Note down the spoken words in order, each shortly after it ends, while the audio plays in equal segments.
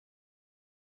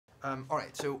All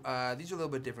right, so these are a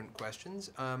little bit different questions.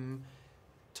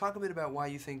 Talk a bit about why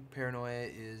you think paranoia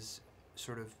is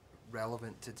sort of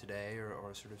relevant to today,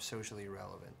 or sort of socially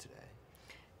relevant today.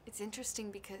 It's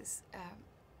interesting because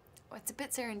it's a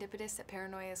bit serendipitous that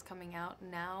Paranoia is coming out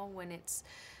now when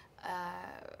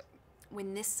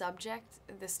this subject,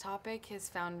 this topic, has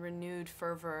found renewed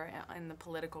fervor in the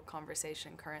political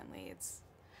conversation currently.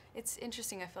 It's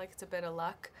interesting. I feel like it's a bit of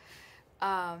luck.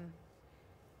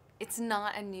 It's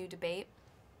not a new debate.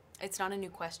 It's not a new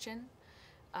question.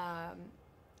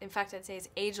 In fact, I'd say it's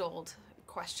age-old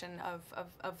question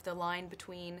of the line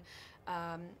between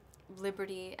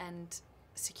liberty and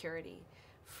security,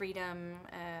 freedom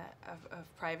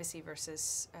of privacy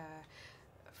versus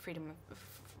freedom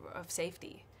of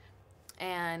safety.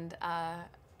 And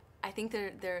I think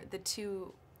the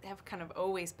two have kind of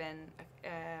always been,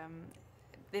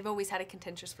 they've always had a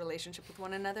contentious relationship with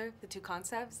one another, the two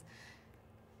concepts.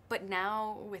 But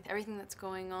now, with everything that's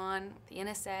going on, the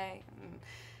NSA,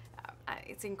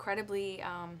 it's incredibly,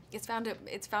 it's found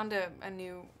a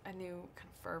new kind of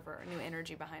fervor, a new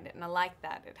energy behind it, and I like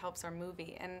that. It helps our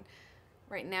movie. And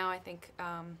right now, I think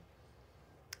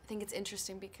it's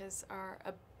interesting because our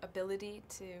ability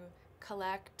to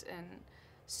collect and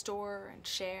store and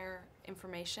share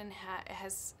information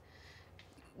has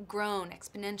grown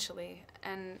exponentially,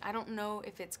 and I don't know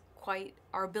if it's quite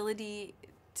our ability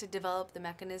to develop the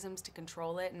mechanisms to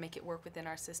control it and make it work within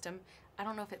our system. I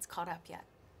don't know if it's caught up yet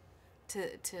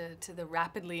to the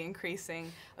rapidly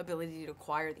increasing ability to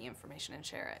acquire the information and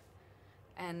share it.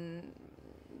 And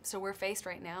so we're faced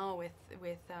right now with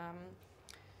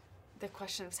the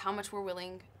question of how much we're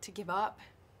willing to give up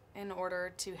in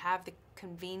order to have the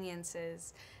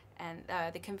conveniences and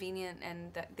the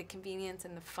convenience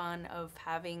and the fun of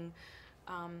having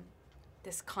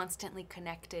this constantly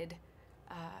connected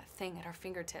thing at our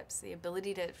fingertips, the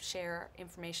ability to share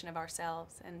information of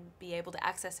ourselves and be able to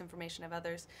access information of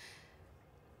others.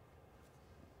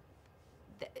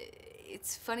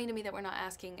 It's funny to me that we're not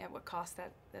asking at what cost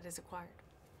that is acquired,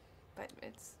 but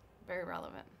it's very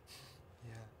relevant.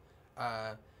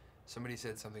 Yeah. Somebody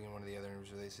said something in one of the other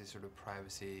interviews where they say sort of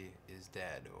privacy is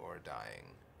dead or dying,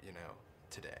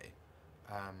 today.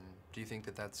 Do you think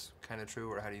that that's kind of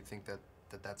true, or how do you think that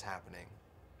that's happening?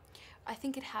 I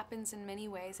think it happens in many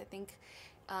ways. I think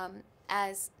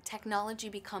as technology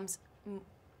becomes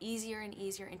easier and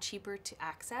easier and cheaper to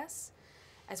access,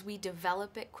 as we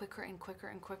develop it quicker and quicker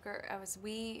and quicker, as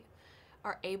we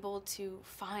are able to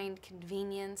find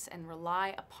convenience and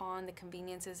rely upon the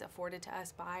conveniences afforded to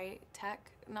us by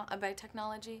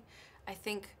technology, I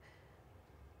think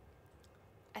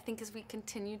as we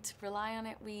continue to rely on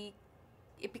it,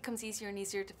 it becomes easier and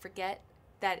easier to forget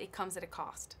that it comes at a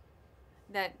cost.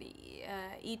 That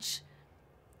each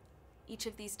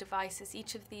of these devices,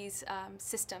 each of these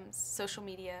systems, social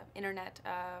media, internet,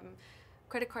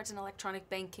 credit cards and electronic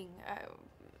banking,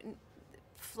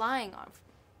 flying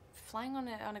on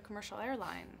a commercial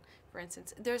airline, for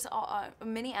instance. There's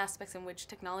many aspects in which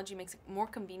technology makes it more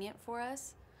convenient for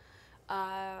us.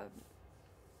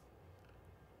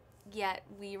 Yet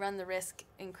we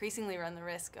increasingly run the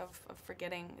risk of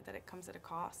forgetting that it comes at a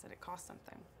cost, that it costs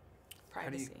something.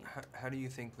 Privacy. How do you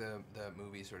think the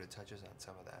movie sort of touches on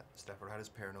some of that stuff, or how does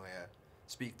Paranoia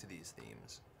speak to these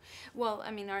themes? Well,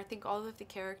 I mean, I think all of the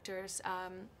characters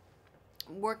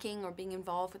working or being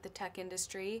involved with the tech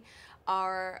industry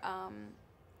are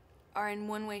in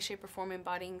one way, shape, or form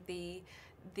embodying the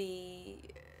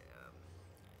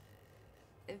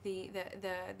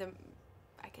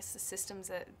I guess the systems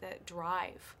that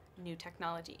drive new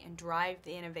technology and drive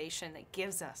the innovation that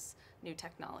gives us new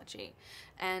technology.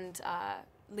 And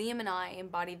Liam and I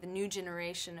embody the new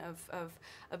generation of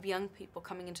young people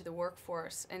coming into the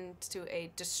workforce and to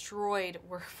a destroyed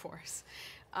workforce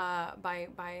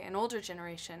by an older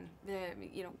generation.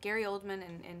 Gary Oldman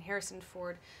and Harrison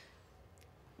Ford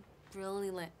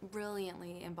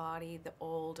brilliantly embody the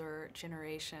older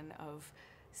generation of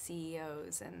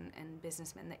CEOs and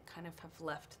businessmen that kind of have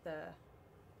left the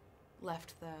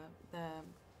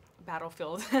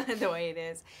battlefield the way it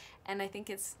is. And I think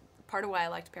it's part of why I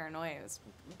liked Paranoia, was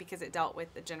because it dealt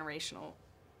with the generational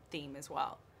theme as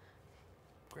well.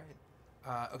 Great.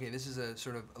 Okay, this is a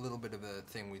little bit of a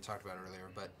thing we talked about earlier,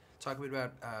 but talk a bit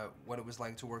about what it was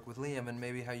like to work with Liam and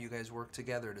maybe how you guys worked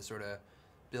together to sort of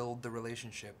build the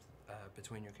relationship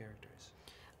between your characters.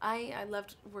 I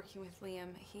loved working with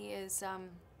Liam. He is, I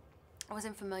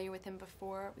wasn't familiar with him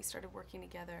before we started working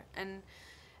together, and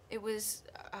it was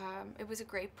a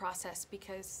great process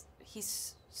because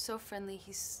he's so friendly,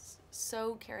 he's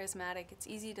so charismatic. It's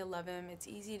easy to love him, it's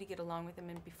easy to get along with him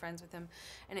and be friends with him,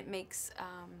 and it makes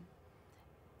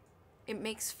it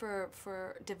makes for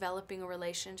developing a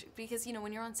relationship, because you know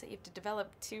when you're on set you have to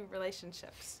develop two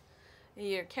relationships,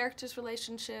 your characters'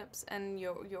 relationships and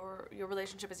your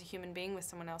relationship as a human being with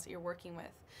someone else that you're working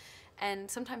with, and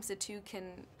sometimes the two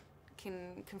can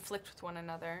conflict with one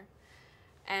another,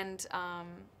 and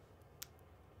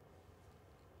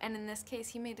in this case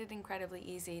he made it incredibly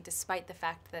easy, despite the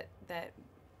fact that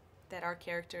our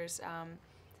characters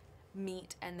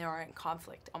meet and they are in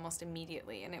conflict almost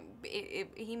immediately, and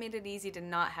he made it easy to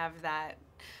not have that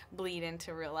bleed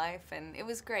into real life, and it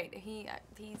was great.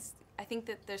 I think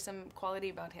that there's some quality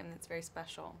about him that's very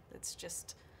special. It's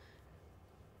just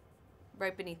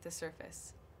right beneath the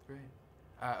surface. Great.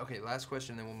 Okay, last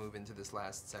question, then we'll move into this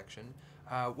last section.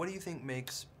 What do you think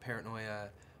makes Paranoia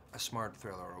a smart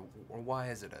thriller, or why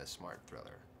is it a smart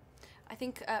thriller? I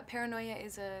think Paranoia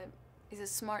is a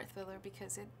smart thriller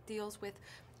because it deals with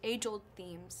age-old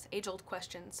themes, age-old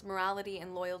questions, morality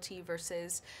and loyalty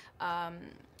versus,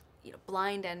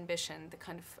 blind ambition, the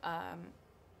kind of,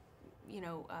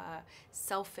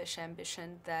 selfish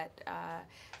ambition that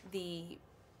the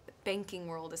banking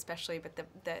world, especially, but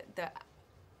the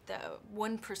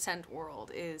 1%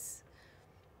 world is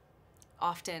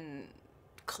often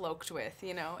cloaked with,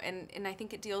 and I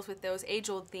think it deals with those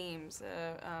age-old themes,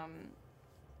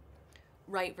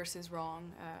 right versus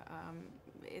wrong.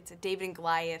 It's a David and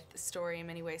Goliath story in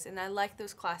many ways, and I like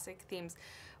those classic themes,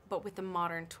 but with a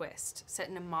modern twist, set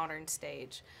in a modern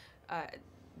stage.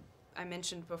 I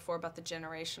mentioned before about the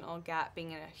generational gap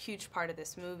being a huge part of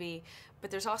this movie,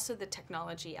 but there's also the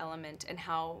technology element and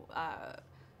how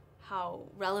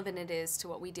relevant it is to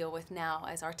what we deal with now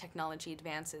as our technology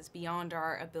advances beyond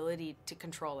our ability to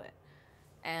control it.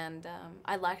 And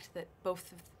I liked that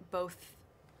both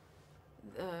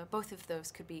of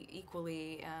those could be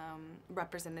equally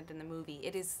represented in the movie.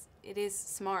 It is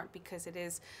smart because it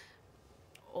is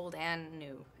old and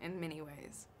new in many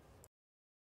ways.